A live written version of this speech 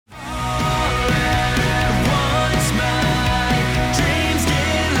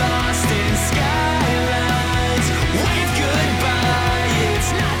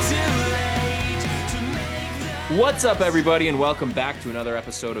What's up, everybody, and welcome back to another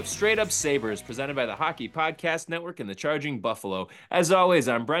episode of Straight Up Sabres, presented by the Hockey Podcast Network and the Charging Buffalo. As always,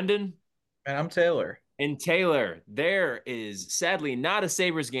 I'm Brendan. And I'm Taylor. And Taylor, there is sadly not a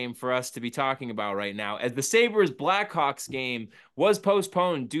Sabres game for us to be talking about right now, as the Sabres Blackhawks game was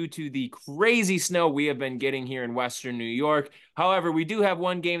postponed due to the crazy snow we have been getting here in Western New York. However, we do have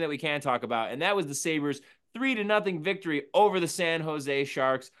one game that we can talk about, and that was the Sabres 3-0 victory over the San Jose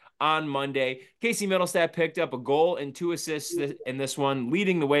Sharks on Monday. Casey Middlestat picked up a goal and 2 assists in this one,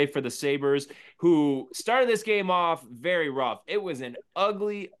 leading the way for the Sabres, who started this game off very rough. It was an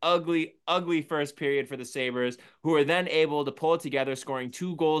ugly, ugly, ugly first period for the Sabres, who were then able to pull it together, scoring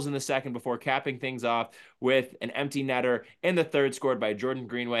 2 goals in the second before capping things off with an empty netter in the third, scored by Jordan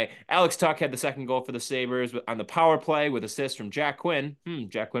Greenway. Alex Tuch had the second goal for the Sabres on the power play with assists from Jack Quinn.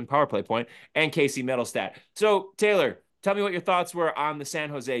 Jack Quinn power play point, and Casey Middlestat. So, Taylor, tell me what your thoughts were on the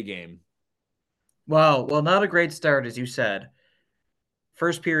San Jose game. Wow. Well, not a great start, as you said.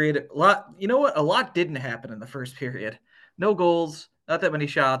 First period, a lot. You know what? A lot didn't happen in the first period. No goals, not that many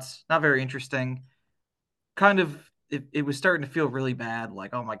shots, not very interesting. It was starting to feel really bad.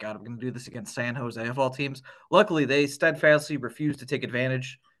 Like, oh my God, I'm going to do this against San Jose of all teams. Luckily, they steadfastly refused to take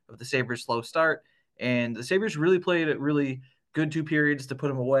advantage of the Sabres' slow start. And the Sabres really played a really good 2 periods to put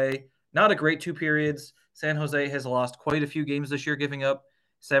them away. Not a great 2 periods. San Jose has lost quite a few games this year, giving up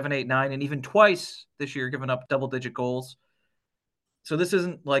 7, 8, 9, and even twice this year, giving up double-digit goals. So this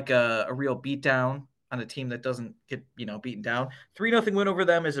isn't like a real beatdown on a team that doesn't get beaten down. 3-0 win over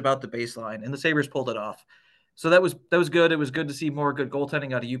them is about the baseline, and the Sabres pulled it off. So that was good. It was good to see more good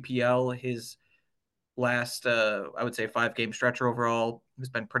goaltending out of UPL. His last I would say 5 game stretch overall has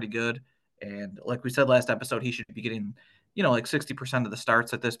been pretty good. And like we said last episode, he should be getting like 60% of the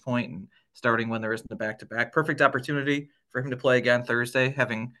starts at this point and starting when there isn't a back-to-back. Perfect opportunity for him to play again Thursday,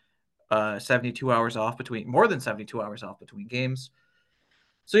 having 72 hours off between more than 72 hours off between games.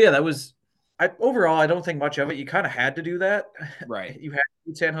 So yeah, that was overall. I don't think much of it. You kind of had to do that. Right. You had to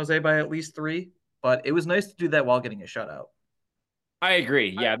beat San Jose by at least 3, but it was nice to do that while getting a shutout. I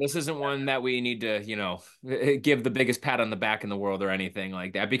agree. Yeah, this isn't one that we need to, give the biggest pat on the back in the world or anything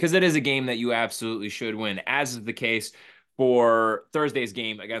like that, because it is a game that you absolutely should win, as is the case for Thursday's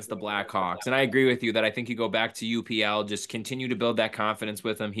game against the Blackhawks. And I agree with you that I think you go back to UPL, just continue to build that confidence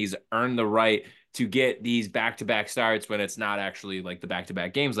with him. He's earned the right to get these back-to-back starts when it's not actually like the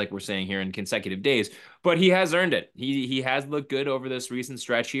back-to-back games like we're saying here in consecutive days, but he has earned it. He has looked good over this recent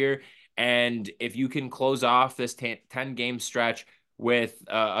stretch here. And if you can close off this 10-game stretch with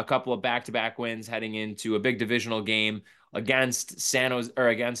a couple of back-to-back wins heading into a big divisional game against San Jose or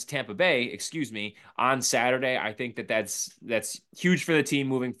against Tampa Bay, excuse me, on Saturday. I think that's huge for the team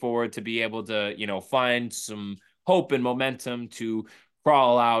moving forward to be able to, find some hope and momentum to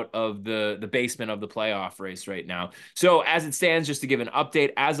crawl out of the basement of the playoff race right now. So as it stands, just to give an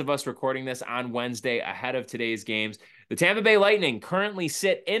update, as of us recording this on Wednesday ahead of today's games, the Tampa Bay Lightning currently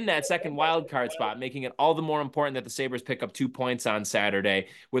sit in that second wild card spot, making it all the more important that the Sabres pick up 2 points on Saturday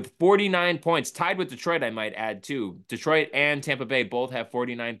with 49 points, tied with Detroit, I might add, too. Detroit and Tampa Bay both have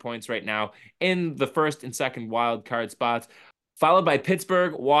 49 points right now in the first and second wild card spots, followed by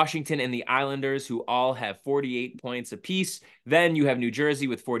Pittsburgh, Washington, and the Islanders, who all have 48 points apiece. Then you have New Jersey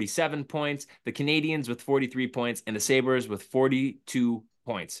with 47 points, the Canadiens with 43 points, and the Sabres with 42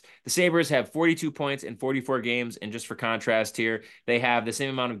 points. The Sabres have 42 points in 44 games, and just for contrast here, they have the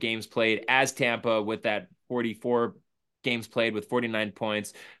same amount of games played as Tampa with that 44 games played with 49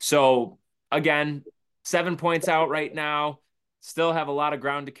 points. So again, 7 points out right now. Still have a lot of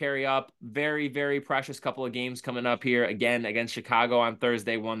ground to carry up. Very, very precious couple of games coming up here. Again, against Chicago on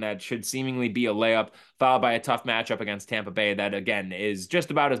Thursday, one that should seemingly be a layup, followed by a tough matchup against Tampa Bay that, again, is just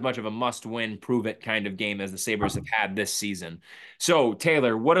about as much of a must-win, prove-it kind of game as the Sabres have had this season. So,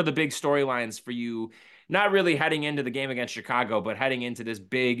 Taylor, what are the big storylines for you? Not really heading into the game against Chicago, but heading into this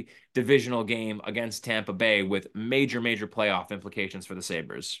big divisional game against Tampa Bay with major, major playoff implications for the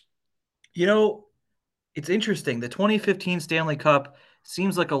Sabres. You know, it's interesting. The 2015 Stanley Cup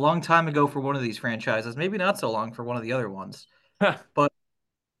seems like a long time ago for one of these franchises. Maybe not so long for one of the other ones. But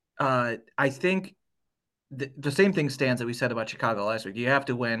I think the same thing stands that we said about Chicago last week. You have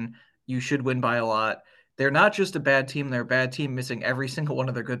to win. You should win by a lot. They're not just a bad team. They're a bad team missing every single one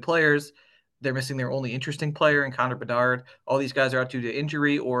of their good players. They're missing their only interesting player in Connor Bedard. All these guys are out due to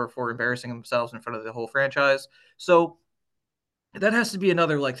injury or for embarrassing themselves in front of the whole franchise. So that has to be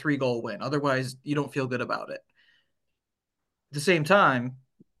another like 3 goal win. Otherwise, you don't feel good about it. At the same time,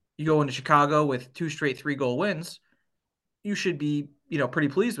 you go into Chicago with 2 straight 3 goal wins. You should be, pretty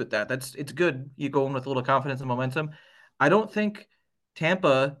pleased with that. It's good. You go in with a little confidence and momentum. I don't think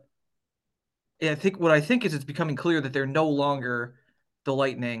Tampa I think what I think is it's becoming clear that they're no longer the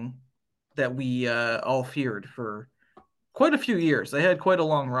Lightning that we all feared for quite a few years. They had quite a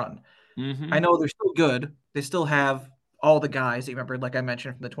long run. I Hmm. know they're still good. They still have all the guys that you remember, like I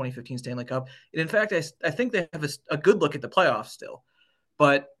mentioned from the 2015 Stanley Cup. And in fact, I think they have a good look at the playoffs still,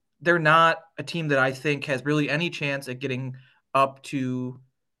 but they're not a team that I think has really any chance at getting up to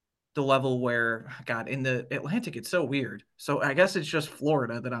the level where God in the Atlantic it's so weird. So I guess it's just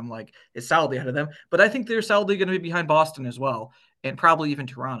Florida that I'm like is solidly ahead of them, but I think they're solidly going to be behind Boston as well, and probably even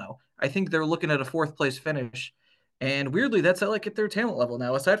Toronto. I think they're looking at a fourth place finish, and weirdly that's like at their talent level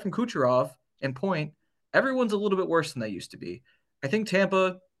now. Aside from Kucherov and Point, everyone's a little bit worse than they used to be. I think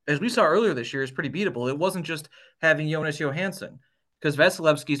Tampa, as we saw earlier this year, is pretty beatable. It wasn't just having Jonas Johansson because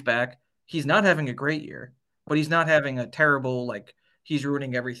Vasilevsky's back. He's not having a great year, but he's not having a terrible like he's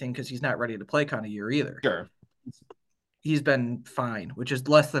ruining everything because he's not ready to play kind of year either. Sure. He's been fine, which is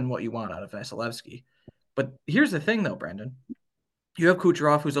less than what you want out of Vasilevsky. But here's the thing, though, Brendan. You have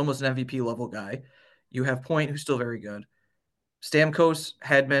Kucherov, who's almost an MVP level guy. You have Point, who's still very good. Stamkos,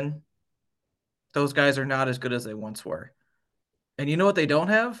 Hedman, those guys are not as good as they once were. And you know what they don't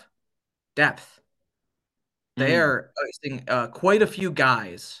have? Depth. They Mm. are icing quite a few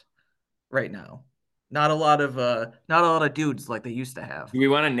guys right now. Not a lot of dudes like they used to have. Do we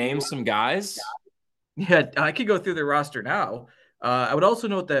want to name some guys? Yeah, I could go through the roster now. I would also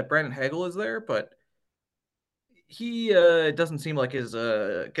note that Brandon Hagel is there, but he doesn't seem like is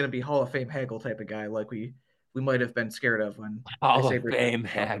going to be Hall of Fame Hagel type of guy like we might have been scared of when the Hall of Sabres. Fame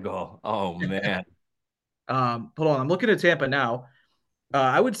haggle. Oh man. Hold on, I'm looking at Tampa now.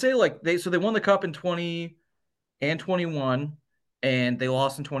 I would say like they won the cup in 20 and 21, and they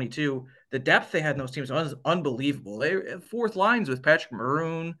lost in 22. The depth they had in those teams was unbelievable. They fourth lines with Patrick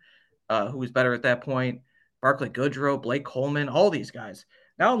Maroon, who was better at that point, Barclay Goodrow, Blake Coleman, all these guys.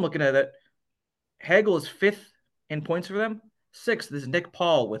 Now I'm looking at it. Hagel is fifth in points for them. Sixth is Nick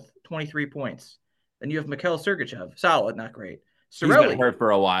Paul with 23 points. Then you have Mikhail Sergachev, solid, not great. He's been Sorelli, hurt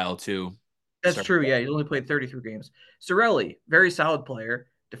for a while too. that's Sir. true. Yeah, he's only played 33 games. Sorelli, very solid player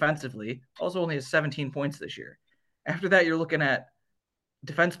defensively, also only has 17 points this year. After that, you're looking at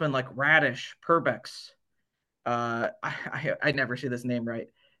defensemen like Radish, Perbex. I never say this name right.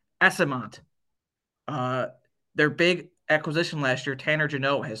 Esamont. Uh, their big acquisition last year, Tanner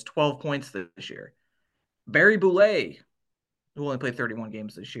Janot, has 12 points this year. Barry Boulet, who only played 31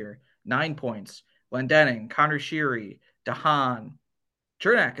 games this year, 9 points. Glendening, Connor Sheary, Dahan.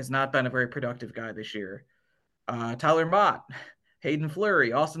 Chernak has not been a very productive guy this year. Tyler Mott, Hayden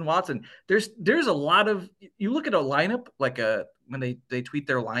Fleury, Austin Watson. There's a lot of you look at a lineup like when they tweet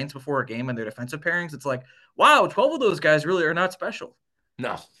their lines before a game and their defensive pairings, it's like, wow, 12 of those guys really are not special.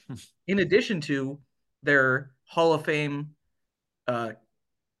 No. In addition to their Hall of Fame uh,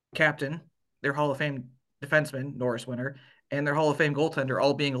 captain, their Hall of Fame defenseman, Norris winner, and their Hall of Fame goaltender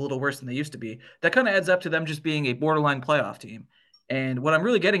all being a little worse than they used to be. That kind of adds up to them just being a borderline playoff team. And what I'm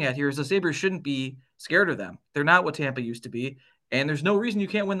really getting at here is the Sabres shouldn't be scared of them. They're not what Tampa used to be. And there's no reason you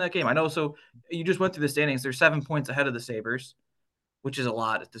can't win that game. I know. So you just went through the standings. They're 7 points ahead of the Sabres, which is a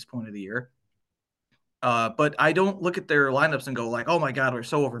lot at this point of the year. But I don't look at their lineups and go like, "Oh my God, we're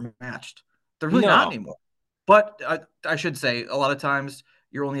so overmatched." They're really not No. anymore. But I should say, a lot of times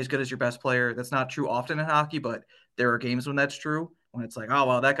you're only as good as your best player. That's not true often in hockey, but there are games when that's true. When it's like, "Oh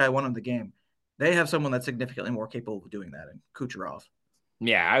well, that guy won him the game." They have someone that's significantly more capable of doing that, in Kucherov.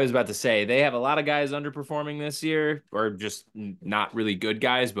 Yeah, I was about to say they have a lot of guys underperforming this year, or just not really good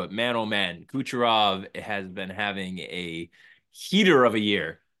guys. But man, oh man, Kucherov has been having a heater of a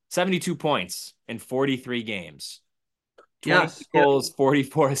year. 72 points in 43 games, 28 Yes, yeah. goals,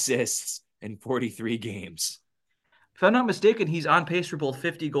 44 assists in 43 games. If I'm not mistaken, he's on pace for both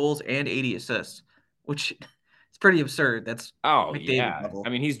 50 goals and 80 assists, which is pretty absurd. That's Oh McDavid yeah. I level.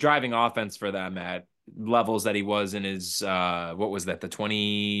 mean, he's driving offense for them at levels that he was in his what was that, the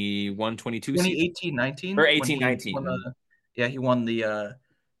 21-22 season? 2018, Or 19 when 18 he won 19. he won the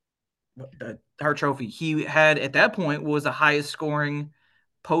Hart Trophy. He had at that point was the highest scoring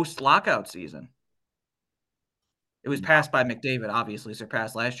post lockout season. It was passed by McDavid, obviously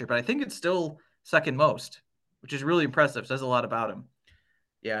surpassed last year, but I think it's still second most, which is really impressive. Says a lot about him.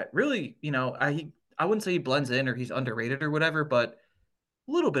 Yeah, really, I wouldn't say he blends in or he's underrated or whatever, but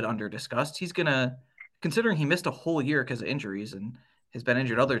a little bit under discussed. He's gonna, considering he missed a whole year because of injuries and has been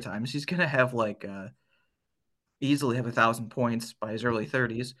injured other times, he's gonna have like easily have 1,000 points by his early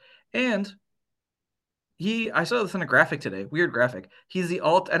 30s. And I saw this on a graphic today, weird graphic. He's the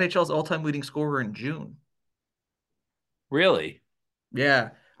NHL's all-time leading scorer in June. Really?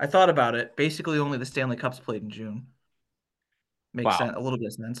 Yeah, I thought about it. Basically, only the Stanley Cups played in June. Makes Wow. sense, a little bit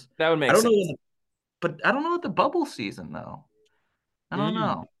of sense. That would I make don't know sense. But I don't know what the bubble season though. I don't Mm,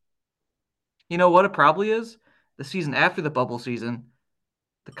 know. You know what it probably is? The season after the bubble season,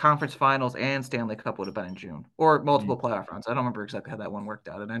 the conference finals and Stanley Cup would have been in June or multiple mm, playoff rounds. I don't remember exactly how that one worked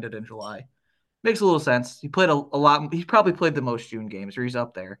out. It ended in July. Makes a little sense. He played a lot. He probably played the most June games, or he's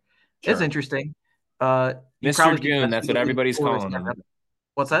up there. It's sure. interesting. You Mr. probably could June, guess that's who what the leading everybody's scorer is calling ever. him.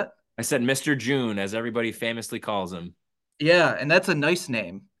 What's that? I said Mr. June, as everybody famously calls him. Yeah, and that's a nice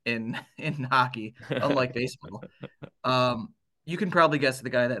name in in hockey, unlike baseball. Um, you can probably guess the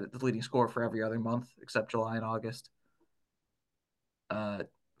guy that is the leading scorer for every other month except July and August. Uh,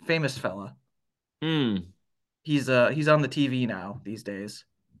 famous fella. Hmm. He's on the TV now these days.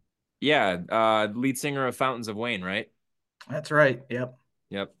 Yeah, lead singer of Fountains of Wayne, right? That's right. Yep,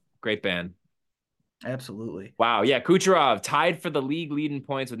 Yep. Great band. absolutely. Wow. Yeah, Kucherov tied for the league leading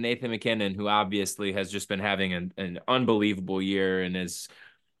points with Nathan McKinnon, who obviously has just been having an unbelievable year and is,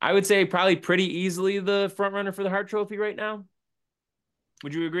 I would say, probably pretty easily the front runner for the Hart Trophy right now.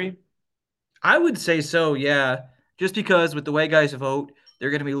 Would you agree? I would say so. Yeah, just because with the way guys vote, they're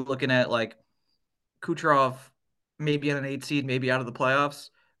going to be looking at like Kucherov maybe at an 8 seed, maybe out of the playoffs,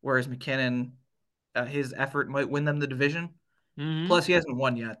 whereas McKinnon, his effort might win them the division. Hmm. Plus, he hasn't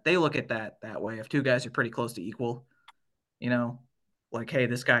won yet. They look at that way. If two guys are pretty close to equal, you know, like hey,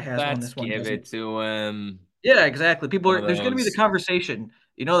 this guy has one, Let's this one give doesn't. it to him. Yeah, exactly. People One are of there's going to be the those. conversation.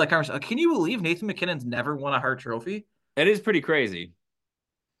 You know that conversation. Can you believe Nathan McKinnon's never won a Hart Trophy? It is pretty crazy.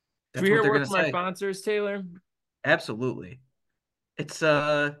 Should we That's what hear a they're word going to from our say. sponsors, Taylor? Absolutely. It's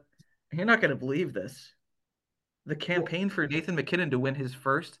you're not going to believe this. The Well, campaign for Nathan McKinnon to win his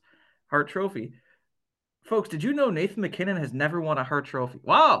first Hart Trophy. Folks, did you know Nathan McKinnon has never won a Hart Trophy?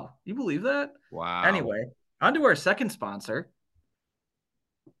 Wow, you believe that? wow. Anyway, on to our second sponsor,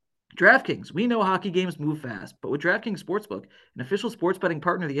 DraftKings. We know hockey games move fast, but with DraftKings Sportsbook, an official sports betting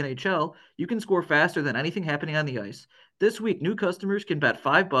partner of the NHL, you can score faster than anything happening on the ice. This week, new customers can bet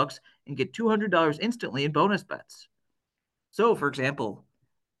 $5 and get $200 instantly in bonus bets. So, for example,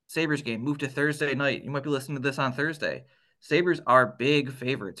 Sabres game moved to Thursday night. You might be listening to this on Thursday. Sabres are big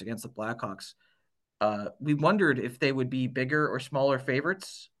favorites against the Blackhawks. We wondered if they would be bigger or smaller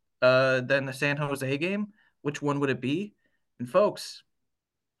favorites than the San Jose game. Which one would it be? And folks,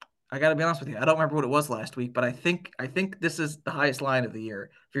 I got to be honest with you. I don't remember what it was last week, but I think this is the highest line of the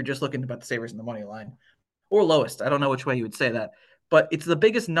year. If you're just looking to bet the Sabres in the money line, or lowest, I don't know which way you would say that, but it's the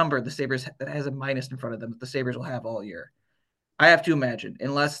biggest number the Sabres that has a minus in front of them that the Sabres will have all year. I have to imagine,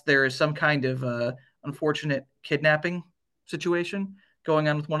 unless there is some kind of unfortunate kidnapping situation going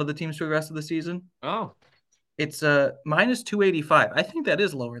on with one of the teams for the rest of the season. Oh, It's minus 285. I think that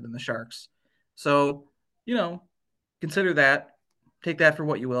is lower than the Sharks. So, you know, consider that. Take that for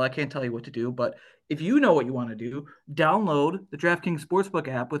what you will. I can't tell you what to do, but if you know what you want to do, download the DraftKings Sportsbook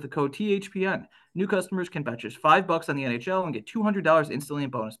app with the code THPN. New customers can bet just $5 on the NHL and get $200 instantly in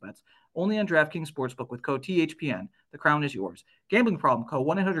bonus bets. Only on DraftKings Sportsbook with code THPN. The crown is yours. Gambling problem? Call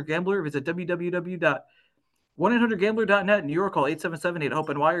 1-800-GAMBLER. Visit www 1-800-GAMBLER.net. New York, call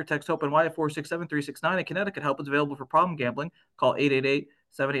 877-8-HOPE-NY or text HOPE-NY at 467-369. In Connecticut, help is available for problem gambling. Call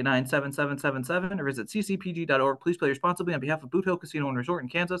 888-789-7777 or visit ccpg.org. Please play responsibly on behalf of Boot Hill Casino and Resort in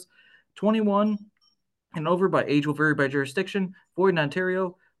Kansas. 21 and over by age will vary by jurisdiction. Void in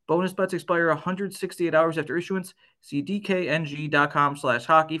Ontario. Bonus bets expire 168 hours after issuance. See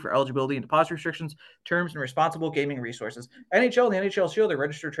dkng.com/hockey for eligibility and deposit restrictions, terms, and responsible gaming resources. NHL and the NHL Shield are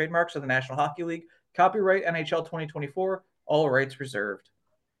registered trademarks of the National Hockey League. Copyright NHL 2024. All rights reserved.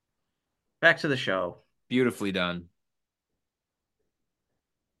 Back to the show. beautifully done.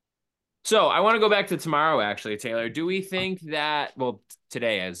 So I want to go back to tomorrow, actually, Taylor. Do we think that, well,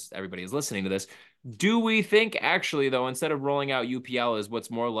 today, as everybody is listening to this, do we think actually, though, instead of rolling out UPL, is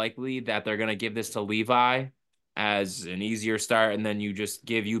what's more likely that they're going to give this to Levi as an easier start, and then you just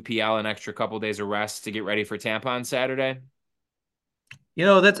give UPL an extra couple days of rest to get ready for Tampa on Saturday? You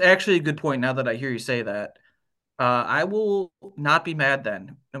know, that's actually a good point now that I hear you say that. I will not be mad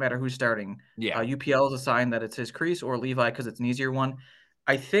then, no matter who's starting. Yeah. UPL is a sign that it's his crease or Levi because it's an easier one.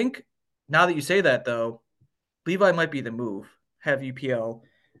 I think now that you say that, though, Levi might be the move. Have UPL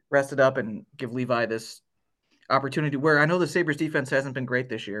rested up and give Levi this opportunity where I know the Sabres defense hasn't been great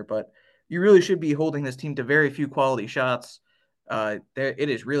this year, but you really should be holding this team to very few quality shots. It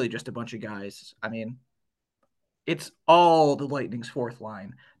is really just a bunch of guys. I mean, it's all the Lightning's fourth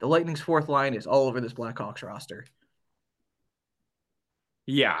line. The Lightning's fourth line is all over this Blackhawks roster.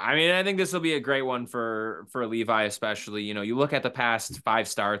 Yeah, I mean, I think this will be a great one for Levi, especially. You know, you look at the past five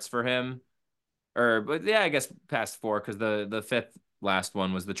starts for him, or but yeah, I guess past four because the fifth last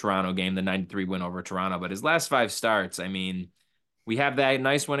one was the Toronto game, the 93 win over Toronto. But his last five starts, I mean, We have that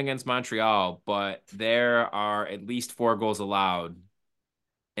nice win against Montreal, but there are at least 4 goals allowed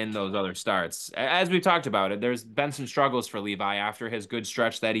in those other starts. As we talked about it, there's been some struggles for Levi after his good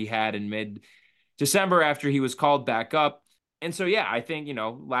stretch that he had in mid December after he was called back up. And so, yeah, I think,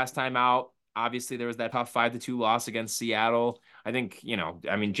 last time out, obviously there was that tough 5-2 loss against Seattle. I think,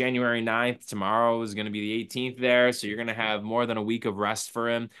 I mean, January 9th, tomorrow is going to be the 18th there. So you're going to have more than a week of rest for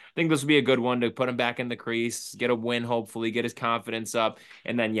him. I think this will be a good one to put him back in the crease, get a win, hopefully, get his confidence up.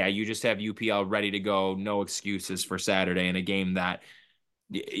 And then, yeah, you just have UPL ready to go. No excuses for Saturday in a game that,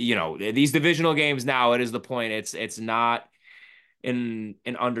 these divisional games now, it is the point. It's not an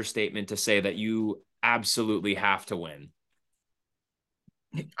understatement to say that you absolutely have to win.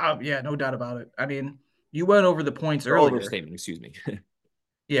 Yeah, no doubt about it. I mean, you went over the points Or earlier. overstatement, excuse me.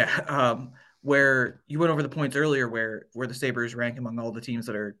 Yeah, where you went over the points earlier where the Sabres rank among all the teams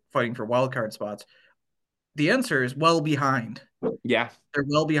that are fighting for wild card spots. The answer is well behind. Yeah. They're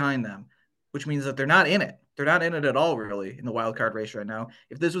well behind them, which means that they're not in it. They're not in it at all, really, in the wild card race right now.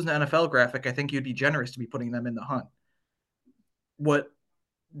 If this was an NFL graphic, I think you'd be generous to be putting them in the hunt. What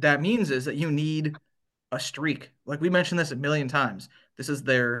that means is that you need a streak. Like we mentioned this a million times. This is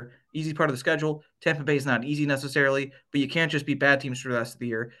their easy part of the schedule. Tampa Bay is not easy necessarily, but you can't just beat bad teams for the rest of the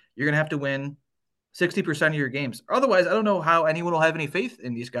year. You're going to have to win 60% of your games. Otherwise, I don't know how anyone will have any faith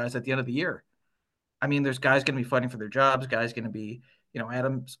in these guys at the end of the year. I mean, there's guys going to be fighting for their jobs, guys going to be,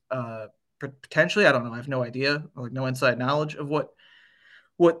 Adams potentially. I don't know. I have no idea, like no inside knowledge of what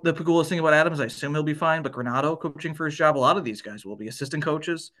the coolest thing about Adams. I assume he'll be fine, but Granado coaching for his job. A lot of these guys will be assistant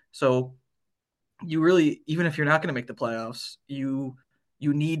coaches. So you really, even if you're not going to make the playoffs, you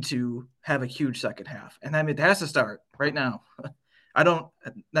need to have a huge second half, and I mean, it has to start right now. I don't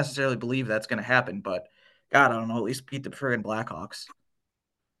necessarily believe that's going to happen, but God, I don't know. At least beat the friggin' Blackhawks.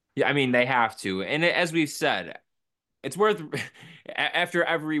 Yeah, I mean, they have to. And as we've said, it's worth after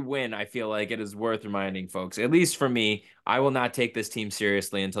every win, I feel like it is worth reminding folks, at least for me, I will not take this team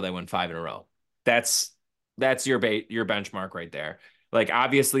seriously until they win 5 in a row. That's that's your benchmark right there. Like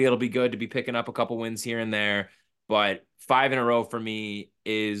obviously it'll be good to be picking up a couple wins here and there, but 5 in a row for me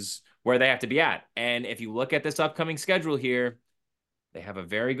is where they have to be at. And if you look at this upcoming schedule here, they have a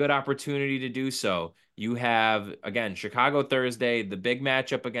very good opportunity to do so. You have, again, Chicago Thursday, the big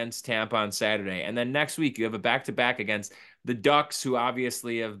matchup against Tampa on Saturday. And then next week, you have a back to back against the Ducks, who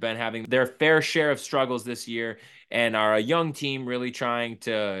obviously have been having their fair share of struggles this year and are a young team really trying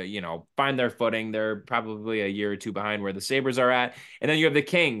to, find their footing. They're probably a year or two behind where the Sabres are at. And then you have the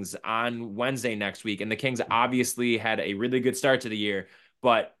Kings on Wednesday next week. And the Kings obviously had a really good start to the year,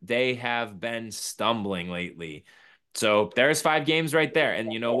 but they have been stumbling lately. So there's 5 games right there.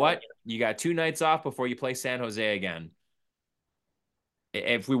 And you know what? You got 2 nights off before you play San Jose again.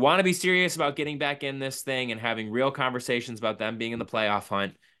 If we want to be serious about getting back in this thing and having real conversations about them being in the playoff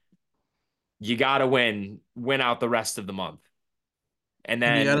hunt, you got to win out the rest of the month. And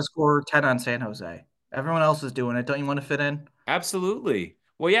And you got then to score 10 on San Jose. Everyone else is doing it. Don't you want to fit in? absolutely.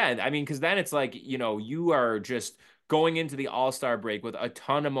 Well, yeah, I mean, because then it's like, you are just going into the All-Star break with a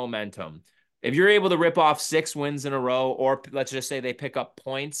ton of momentum. If you're able to rip off 6 wins in a row, or let's just say they pick up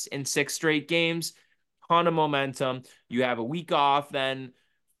points in 6 straight games, ton of momentum. You have a week off then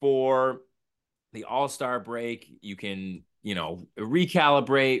for the All-Star break. You can,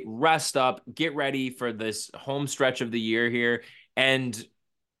 recalibrate, rest up, get ready for this home stretch of the year here, and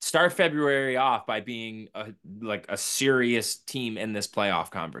start February off by being a serious team in this playoff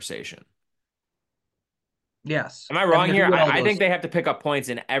conversation. Yes. Am I I wrong mean, if you here? win all I think those, they have to pick up points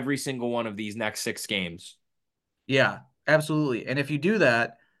in every single one of these next 6 games. yeah, absolutely. And if you do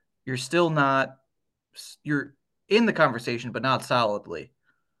that, you're still not, you're in the conversation, but not solidly.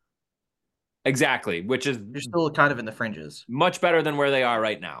 Exactly, which is You're still kind of in the fringes. much better than where they are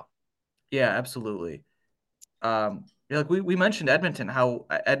right now. Yeah, absolutely. Yeah, like we mentioned Edmonton, how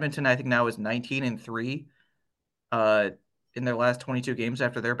Edmonton I think now is 19-3 uh in their last 22 games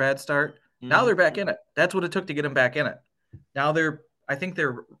after their bad start. Now Mhm. they're back in it. That's what it took to get them back in it. Now I think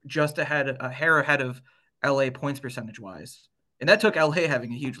they're just a hair ahead of LA points percentage wise. And that took LA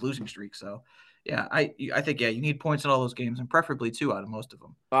having a huge losing streak. So yeah, I think yeah, you need points in all those games and preferably two out of most of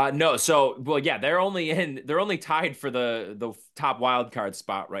them. No, so well, yeah, they're only tied for the top wild card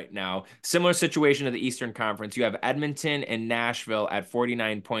spot right now. Similar situation to the Eastern Conference. You have Edmonton and Nashville at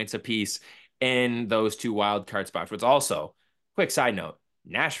 49 points apiece in those two wild card spots. Which also, quick side note,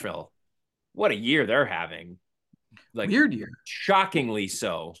 Nashville, what a year they're having. Like Weird year shockingly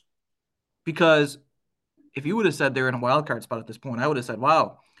so. because if you would have said they're in a wild card spot at this point, I would have said,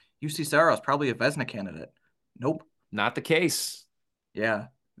 wow, UC Saros probably a Vesna candidate. Nope. Not the case. Yeah,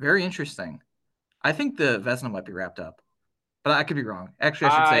 very interesting. I think the Vesna might be wrapped up. but I could be wrong. Actually,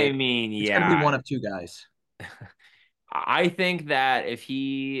 I should I say mean, it's going to be yeah. one of two guys. I think that if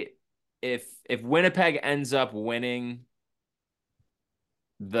Winnipeg ends up winning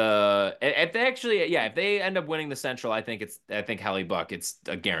if they actually if they end up winning the Central, I think Helly Buck, it's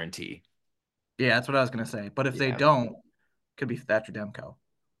a guarantee. Yeah, that's what I was going to say. But if they Yeah. don't, could be Thatcher Demko.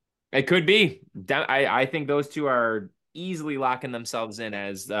 It could be. I think those two are easily locking themselves in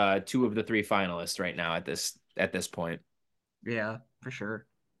as two of the three finalists right now at this point. Yeah, for sure.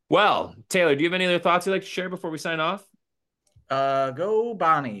 Well, Taylor, do you have any other thoughts you'd like to share before we sign off? Go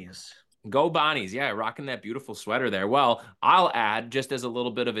Bonnies. Go Bonnies. Yeah, rocking that beautiful sweater there. Well, I'll add, just as a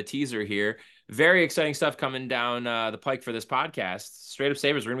little bit of a teaser here, very exciting stuff coming down the pike for this podcast. Straight Up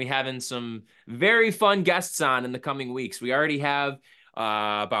Sabres, we're going to be having some very fun guests on in the coming weeks. We already have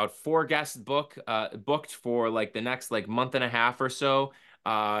about four guests booked for like the next like month and a half or so,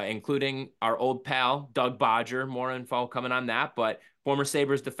 including our old pal, Doug Bodger. More info coming on that, but former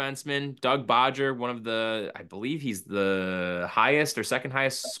Sabres defenseman Doug Bodger, one of the, I believe he's the highest or second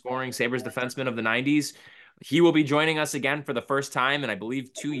highest scoring Sabres defenseman of the 90s. He will be joining us again for the first time in, I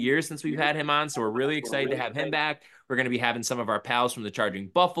believe, 2 years since we've had him on. So we're really excited to have him back. We're going to be having some of our pals from the Charging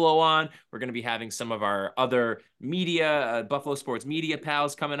Buffalo on. We're going to be having some of our other media, Buffalo sports media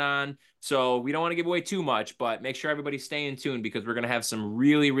pals coming on. So we don't want to give away too much, but make sure everybody's staying tuned because we're going to have some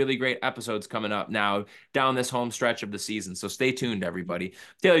really, really great episodes coming up now down this home stretch of the season. So stay tuned, everybody.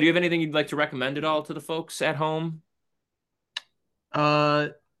 Taylor, do you have anything you'd like to recommend at all to the folks at home? Uh,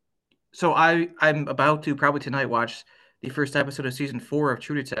 so I'm about to probably tonight watch the first episode of season 4 of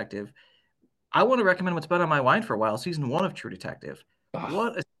True Detective. I want to recommend what's been on my mind for a while, season 1 of True Detective. Oh,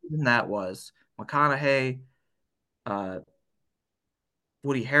 What a season that was. McConaughey, uh,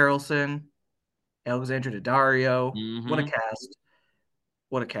 Woody Harrelson, Alexandra Daddario. What a mm-hmm. cast.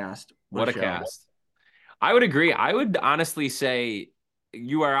 What a cast. What a What a show. cast. I would agree. I would honestly say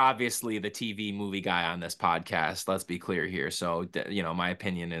you are obviously the TV movie guy on this podcast. Let's be clear here. So, my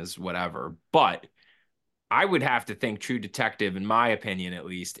opinion is whatever. But I would have to think True Detective, in my opinion at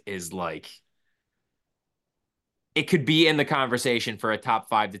least, is like it could be in the conversation for a top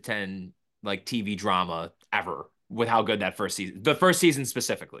 5 to 10 like TV drama ever with how good that the first season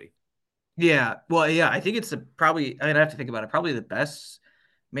specifically. Yeah, well, yeah, I think it's probably, I mean, I have to think about it, probably the best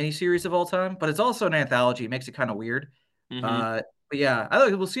miniseries of all time, but it's also an anthology. It makes it kind of weird. Mm-hmm. Uh, but yeah,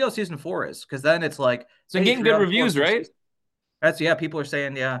 we'll see how season 4 is because then it's like, So hey, getting three good out of four reviews, first right? season. That's yeah, people are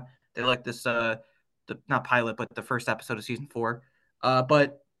saying yeah, they like this the not pilot, but the first episode of season 4.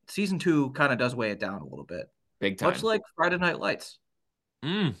 But season 2 kind of does weigh it down a little bit, Big much time. like Friday Night Lights.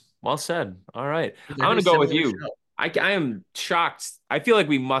 Well said. All right. They're I'm very gonna go with similar you. show. I am shocked. I feel like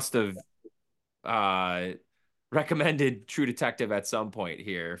we must have uh recommended True Detective at some point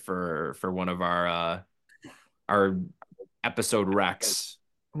here for one of our episode recs.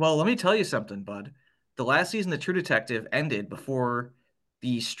 Well, let me tell you something, bud. The last season of True Detective ended before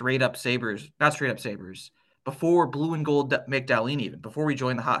the Straight Up Sabres, not Straight Up Sabres, before Blue and Gold make Darlene even, before we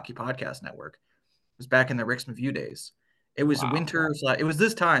joined the Hockey Podcast Network. It was back in the Rick's Review days. It was Wow. winter. It was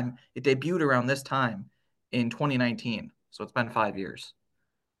this time. It debuted around this time in 2019. So it's been 5 years.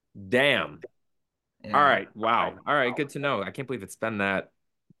 Damn. All Yeah. right. Wow. All right. Good to know. I can't believe it's been that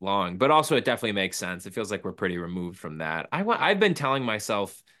long, but also it definitely makes sense. It feels like we're pretty removed from that. I've been telling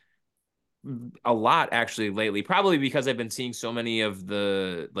myself a lot actually lately, probably because I've been seeing so many of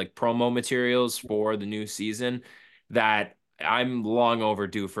the like promo materials for the new season that I'm long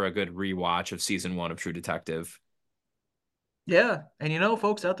overdue for a good rewatch of season 1 of True Detective. Yeah. And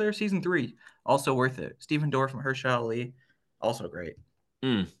folks out there, season 3, also worth it. Stephen Dorff from Herschel Ali, also great.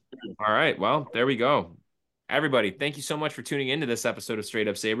 Mm. All right. Well, there we go. Everybody, thank you so much for tuning into this episode of Straight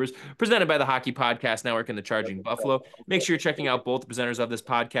Up Sabres, presented by the Hockey Podcast Network and the Charging Buffalo. Make sure you're checking out both the presenters of this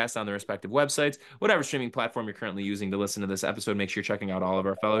podcast on their respective websites. Whatever streaming platform you're currently using to listen to this episode, make sure you're checking out all of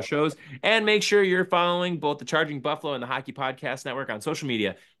our fellow shows. And make sure you're following both the Charging Buffalo and the Hockey Podcast Network on social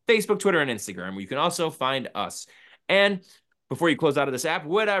media, Facebook, Twitter, and Instagram, where you can also find us. And before you close out of this app,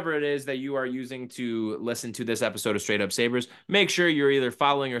 whatever it is that you are using to listen to this episode of Straight Up Sabres, make sure you're either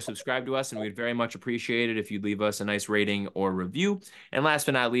following or subscribed to us, and we'd very much appreciate it if you'd leave us a nice rating or review. And last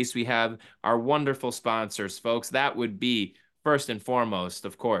but not least, we have our wonderful sponsors, folks. That would be, first and foremost,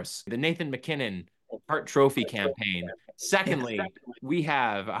 of course, the Nathan McKinnon Hart Trophy campaign. Yes. Secondly, we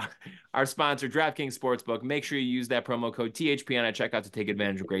have our sponsor, DraftKings Sportsbook. Make sure you use that promo code THPN at checkout to take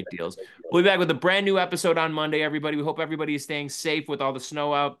advantage of great deals. We'll be back with a brand new episode on Monday, everybody. We hope everybody is staying safe with all the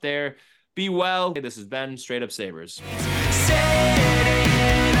snow out there. Be well. This has been Straight Up Sabres.